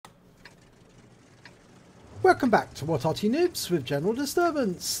Welcome back to What Arty Noobs with General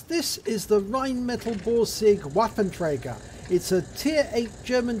Disturbance. This is the Rhm Borsig Waffenträger. It's a Tier 8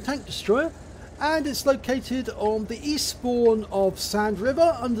 German tank destroyer and it's located on the east spawn of Sand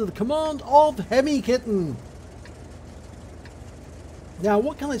River under the command of HemiKitten. Now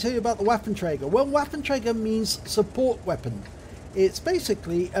what can I tell you about the Waffenträger? Well, Waffenträger means support weapon. It's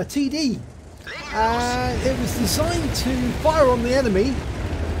basically a TD and it was designed to fire on the enemy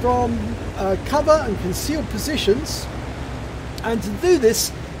from cover and concealed positions, and to do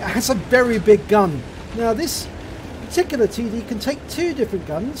this it has a very big gun. Now this particular TD can take two different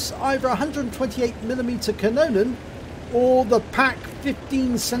guns, either 128mm Kanonen or the PAC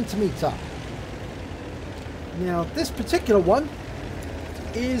 15cm. Now this particular one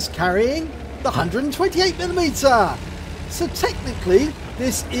is carrying the 128mm, so technically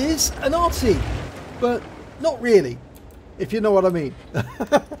this is an Arty, but not really, if you know what I mean.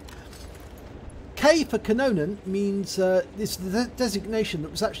 K for Kanonen means this is the designation that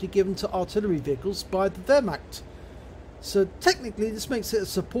was actually given to artillery vehicles by the Wehrmacht. So technically this makes it a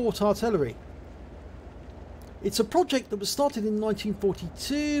support artillery. It's a project that was started in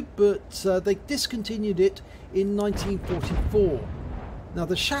 1942, but they discontinued it in 1944. Now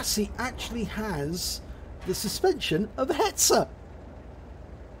the chassis actually has the suspension of a Hetzer.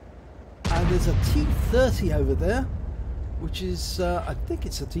 And there's a T30 over there, which is, I think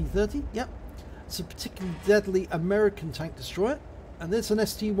it's a T30, yep. It's a particularly deadly American tank destroyer. And there's an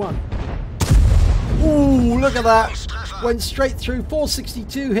ST1. Ooh, look at that. Went straight through,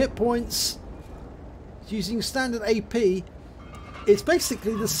 462 hit points. Using standard AP. It's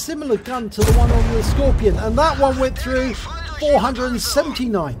basically the similar gun to the one on the Scorpion. And that one went through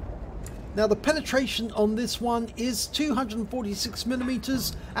 479. Now the penetration on this one is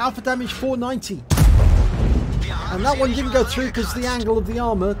 246mm, alpha damage 490. And that one didn't go through because of the angle of the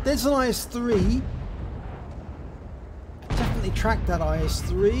armour. There's an IS-3. Definitely tracked that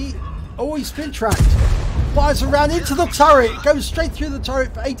IS-3. Oh, he's been tracked. Fires around into the turret. Goes straight through the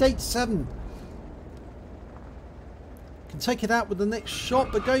turret for 887. Can take it out with the next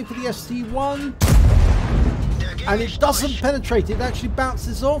shot, but going for the ST1. And it doesn't penetrate. It actually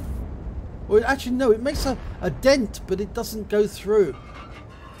bounces off. Or actually, no, it makes a dent, but it doesn't go through.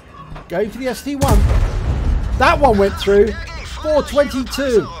 Going for the ST1. That one went through,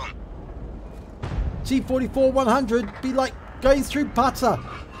 422. T44 100 be like going through butter.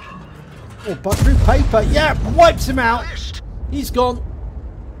 Or through paper. Yeah, wipes him out. He's gone.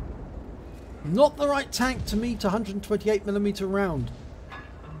 Not the right tank to meet 128mm round.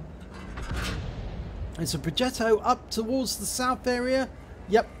 It's a Progetto up towards the south area.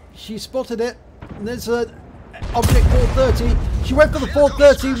 Yep, she spotted it. And there's a Object 430. She went for the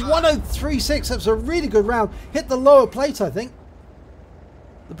 430. 1036. That was a really good round. Hit the lower plate, I think.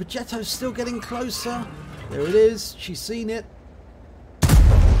 The Progetto's still getting closer. There it is. She's seen it.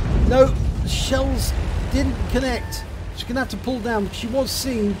 No, the shells didn't connect. She's going to have to pull down, but she was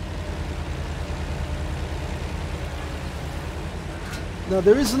seen. Now,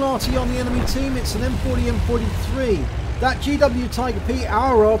 there is an Arty on the enemy team. It's an M40, M43. That GW Tiger P,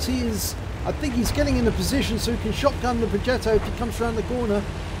 our Arty, is... I think he's getting in a position so he can shotgun the Progetto if he comes around the corner.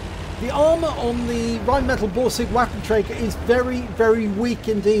 The armour on the Rhm Borsig Waffenträger is very, very weak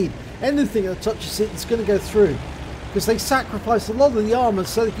indeed. Anything that touches it is going to go through. Because they sacrifice a lot of the armour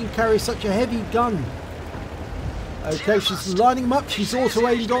so they can carry such a heavy gun. Okay, she's lining them up. She's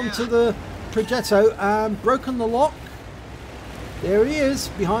auto-aimed onto the Progetto and broken the lock. There he is,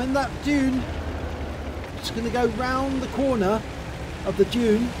 behind that dune. Just going to go round the corner of the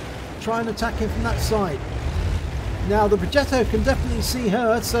dune. Try and attack him from that side. Now the Progetto can definitely see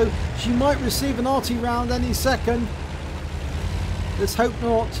her, so she might receive an Arty round any second. Let's hope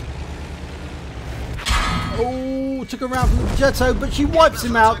not. Oh, took a round from the Progetto, but she wipes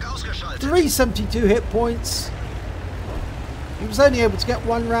him out. 372 hit points. He was only able to get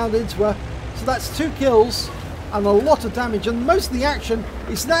one round into her, so that's 2 kills and a lot of damage. And most of the action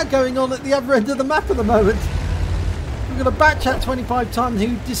is now going on at the other end of the map at the moment. We've got a Batchat 25 ton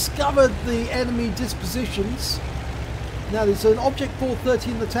who discovered the enemy dispositions. Now there's an Object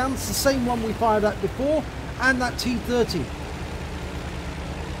 430 in the town. It's the same one we fired at before. And that T30.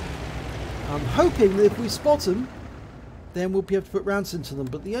 I'm hoping that if we spot them, then we'll be able to put rounds into them.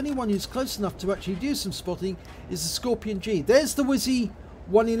 But the only one who's close enough to actually do some spotting is the Scorpion G. There's the Wizzy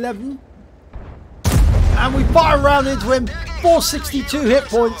 111. And we fire a round into him. 462 hit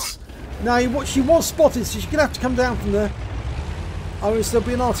points. Now, she was spotted, so she's going to have to come down from there. Oh, there'll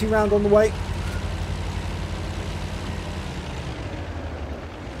be an Arty round on the way.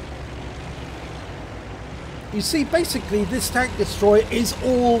 You see, basically, this tank destroyer is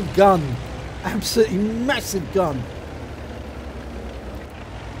all gun. Absolutely massive gun.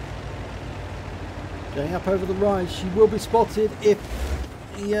 Going up over the rise. She will be spotted if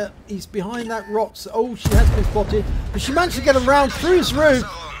he's behind that rock. Oh, she has been spotted. But she managed to get around through his roof.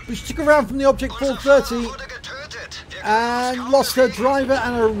 But she took around from the Object 430 and lost her driver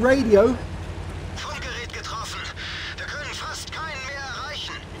and her radio.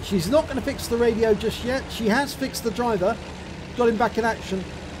 She's not going to fix the radio just yet. She has fixed the driver. Got him back in action.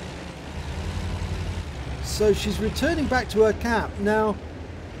 So she's returning back to her cap. Now,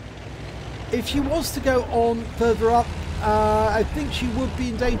 if she was to go on further up, I think she would be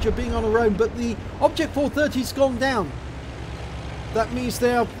in danger of being on her own. But the Object 430's gone down. That means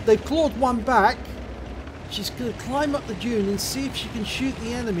they've clawed one back. She's going to climb up the dune and see if she can shoot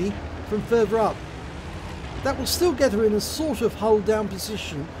the enemy from further up. That will still get her in a sort of hull down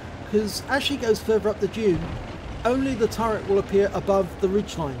position, because as she goes further up the dune, only the turret will appear above the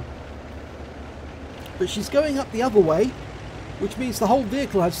ridgeline. But she's going up the other way, which means the whole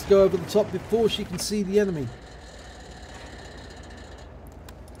vehicle has to go over the top before she can see the enemy.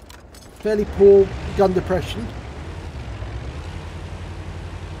 Fairly poor gun depression.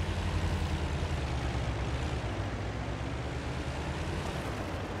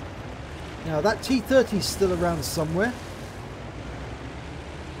 Now that T-30 is still around somewhere.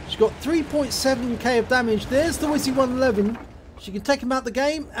 She's got 3.7k of damage. There's the Wizzy 111. She can take him out the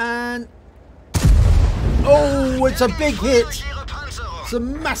game and... oh, it's a big hit. It's a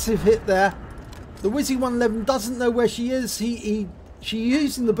massive hit there. The Wizzy 111 doesn't know where she is. She's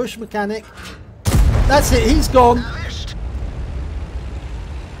using the bush mechanic. That's it, he's gone.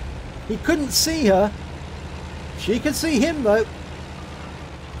 He couldn't see her. She could see him though.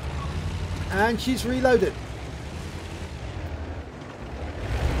 And she's reloaded.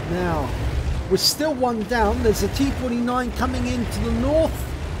 Now, we're still one down. There's a T-49 coming in to the north.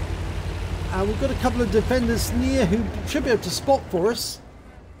 And we've got a couple of defenders near who should be able to spot for us.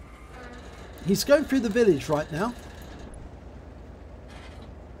 He's going through the village right now.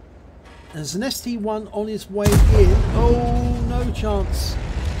 There's an ST-1 on his way in. Oh, no chance.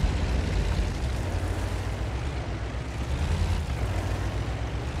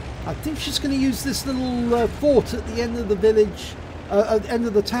 I think she's going to use this little fort at the end of the village, at the end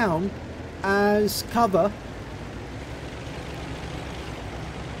of the town, as cover.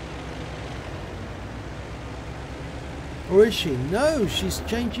 Or is she? No, she's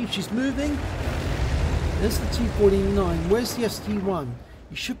changing, she's moving. There's the T-49. Where's the ST-1?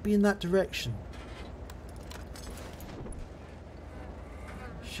 You should be in that direction.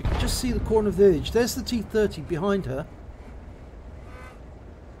 She can just see the corner of the village. There's the T-30 behind her.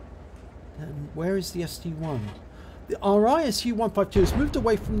 And where is the ST-1? The RI SU-152 has moved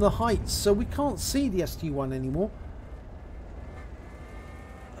away from the heights, so we can't see the ST-1 anymore.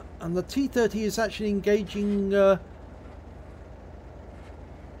 And the T-30 is actually engaging... I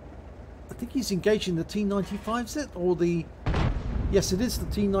think he's engaging the T-95, is it? Or the... yes, it is the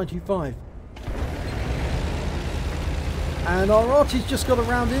T-95. And our Arty's just got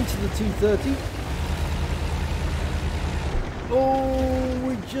around into the T-30. Oh,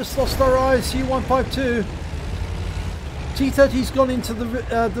 we just lost our ISU-152. T-30's gone into the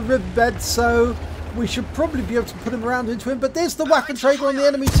riverbed, so we should probably be able to put him around into him. But there's the Waffenträger on the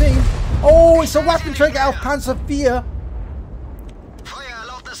enemy team. Oh, it's a Waffenträger auf Panzer IV.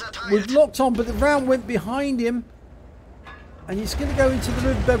 We've locked on, but the round went behind him. And he's going to go into the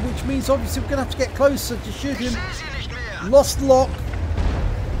riverbed, which means obviously we're going to have to get closer to shoot him. Lost lock.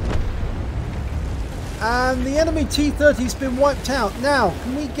 And the enemy T-30's been wiped out. Now,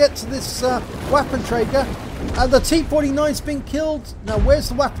 can we get to this Waffenträger? And the T-49's been killed. Now, where's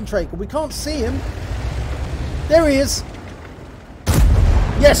the Waffenträger? We can't see him. There he is.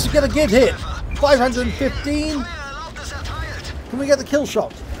 Yes, we're going to get hit. 515. Can we get the kill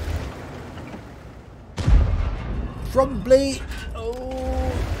shot? Probably.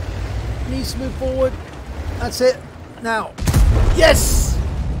 Oh, needs to move forward. That's it. Now, yes!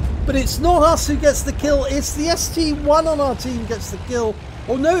 But it's not us who gets the kill, it's the ST-1 on our team gets the kill.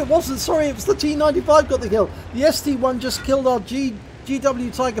 Oh no, it wasn't, sorry, it was the T-95 got the kill. The ST-1 just killed our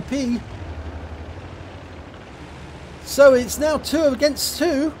GW Tiger P. So it's now 2 against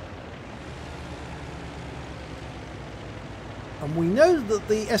 2. And we know that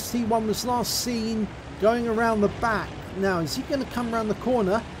the ST-1 was last seen going around the back. Now, is he going to come around the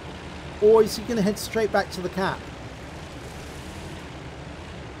corner? Or is he going to head straight back to the cap?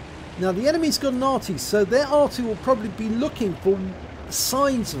 Now the enemy's got an Arty, so their Arty will probably be looking for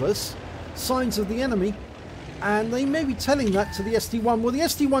signs of us, signs of the enemy, and they may be telling that to the ST-1. Well, the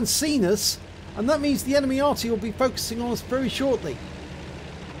ST-1's seen us, and that means the enemy Arty will be focusing on us very shortly.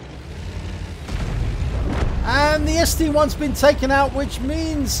 And the ST1's been taken out, which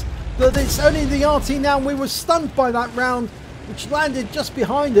means that it's only the Arty now. We were stunned by that round, which landed just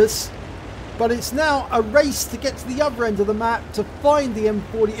behind us. But it's now a race to get to the other end of the map to find the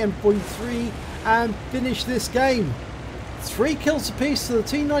M40, M43 and finish this game. 3 kills apiece to the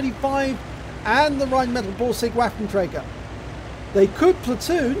T95 and the Rhm Borsig Waffenträger. They could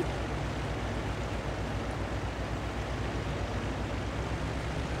platoon.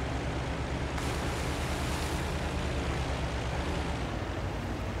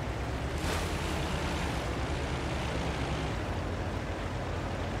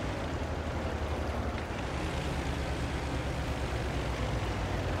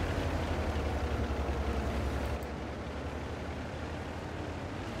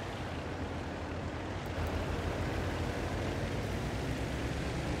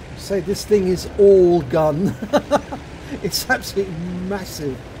 Say this thing is all gun. It's absolutely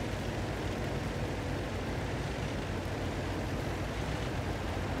massive.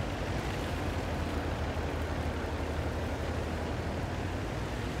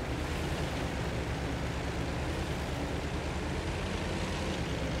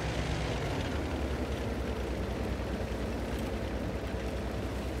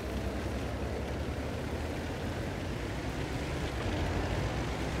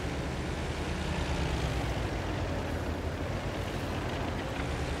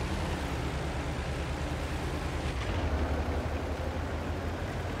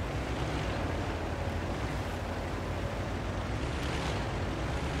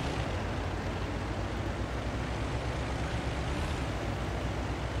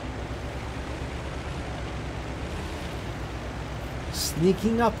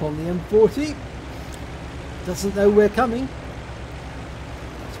 Sneaking up on the M40. Doesn't know we're coming.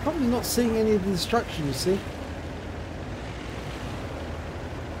 It's probably not seeing any of the destruction, you see.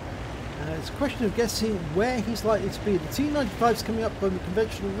 It's a question of guessing where he's likely to be. The T95's coming up on the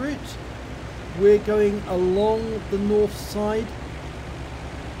conventional route. We're going along the north side.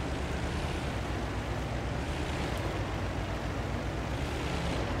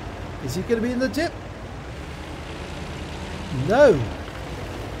 Is he going to be in the dip? No.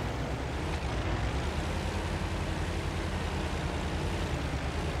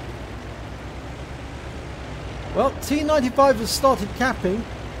 Well, T95 has started capping.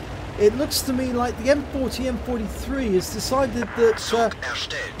 It looks to me like the M40, M43 has decided that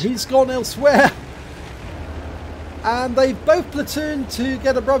he's gone elsewhere. And they've both platooned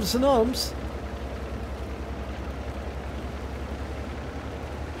together, brothers in arms.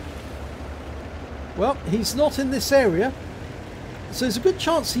 Well, he's not in this area. So there's a good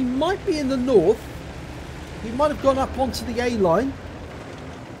chance he might be in the north. He might have gone up onto the A line.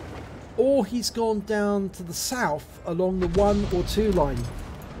 Or he's gone down to the south along the 1 or 2 line.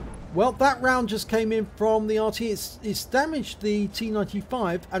 Well, that round just came in from the RT. It's damaged the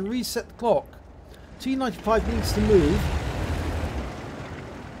T95 and reset the clock. T95 needs to move.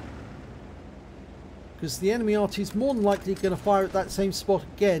 Because the enemy RT is more than likely going to fire at that same spot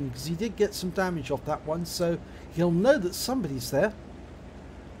again. Because he did get some damage off that one. So he'll know that somebody's there.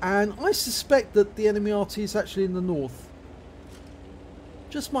 And I suspect that the enemy RT is actually in the north.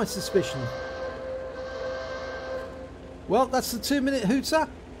 Just my suspicion. Well, that's the 2-minute hooter.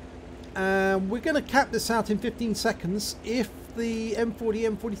 And we're going to cap this out in 15 seconds if the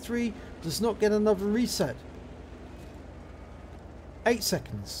M40, M43 does not get another reset. 8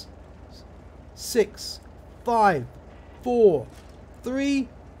 seconds. 6, 5, 4, 3,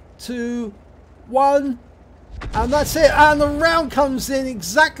 2, 1. And that's it. And the round comes in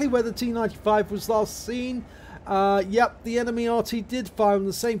exactly where the T95 was last seen. Yep, the enemy RT did fire in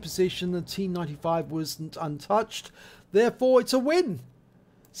the same position. The T95 wasn't untouched. Therefore, it's a win.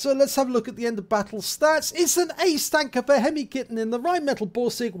 So let's have a look at the end of battle stats. It's an ace tanker for HemiKitten in the Rhm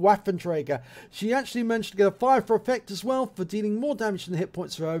Borsig Waffenträger. She actually managed to get a fire for effect as well for dealing more damage than the hit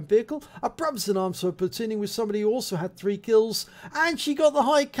points of her own vehicle. A Brothers in Arms for platooning with somebody who also had 3 kills. And she got the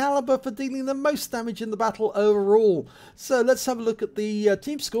high caliber for dealing the most damage in the battle overall. So let's have a look at the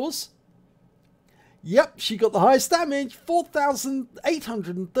team scores. Yep, she got the highest damage,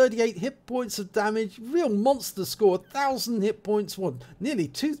 4,838 hit points of damage, real monster score, 1,000 hit points, well, nearly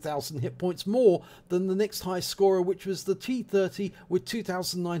 2,000 hit points more than the next highest scorer, which was the T30 with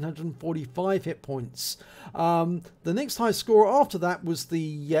 2,945 hit points. The next highest scorer after that was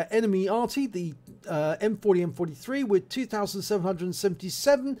the enemy Arty, the M40, M43 with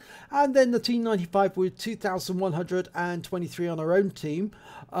 2,777, and then the T95 with 2,123 on her own team.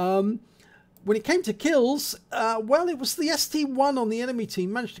 When it came to kills, well, it was the ST1 on the enemy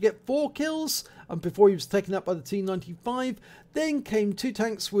team managed to get 4 kills. before he was taken out by the T95. Then came three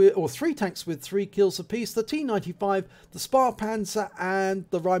tanks with 3 kills apiece, the T95, the Sparpanzer and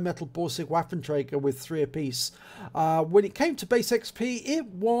the Rhm Borsig Waffenträger with 3 apiece. When it came to base XP, it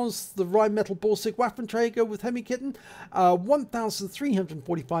was the Rhm Borsig Waffenträger with HemiKitten,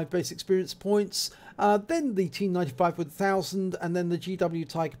 1,345 base experience points, then the T95 with 1,000, and then the GW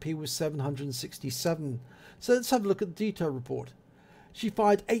Tiger P with 767. So let's have a look at the detail report. She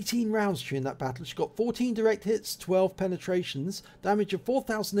fired 18 rounds during that battle. She got 14 direct hits, 12 penetrations, damage of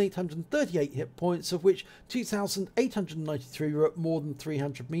 4,838 hit points, of which 2,893 were at more than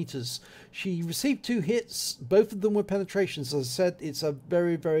 300 meters. She received 2 hits, both of them were penetrations. As I said, it's a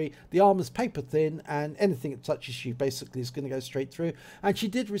the armor's paper thin, and anything that touches you basically is going to go straight through. And she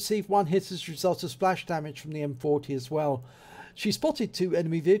did receive 1 hit as a result of splash damage from the M40 as well. She spotted 2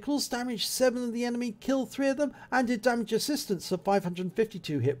 enemy vehicles, damaged 7 of the enemy, killed 3 of them, and did damage assistance of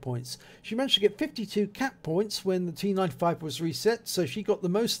 552 hit points. She managed to get 52 cap points when the T95 was reset, so she got the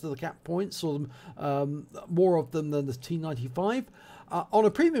most of the cap points, or more of them than the T95. On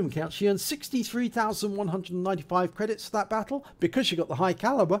a premium account, she earned 63,195 credits for that battle because she got the high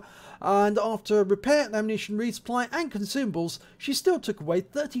caliber, and after repair and ammunition resupply and consumables, she still took away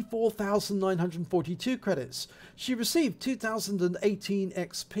 34,942 credits. She received 2,018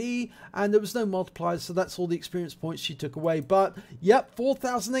 XP, and there was no multiplier, so that's all the experience points she took away. But yep,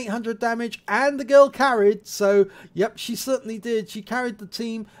 4,800 damage, and the girl carried, so yep, she certainly did. She carried the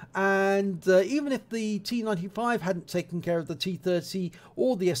team, and even if the T95 hadn't taken care of the T30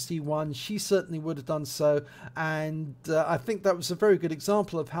 or the ST1, she certainly would have done so. And I think that was a very good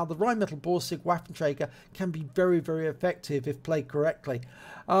example of how the Rhm Borsig Waffenträger can be very, very effective if played correctly.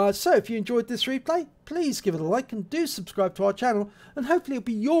 So if you enjoyed this replay, please give it a like and do subscribe to our channel, and hopefully it'll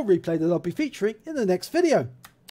be your replay that I'll be featuring in the next video.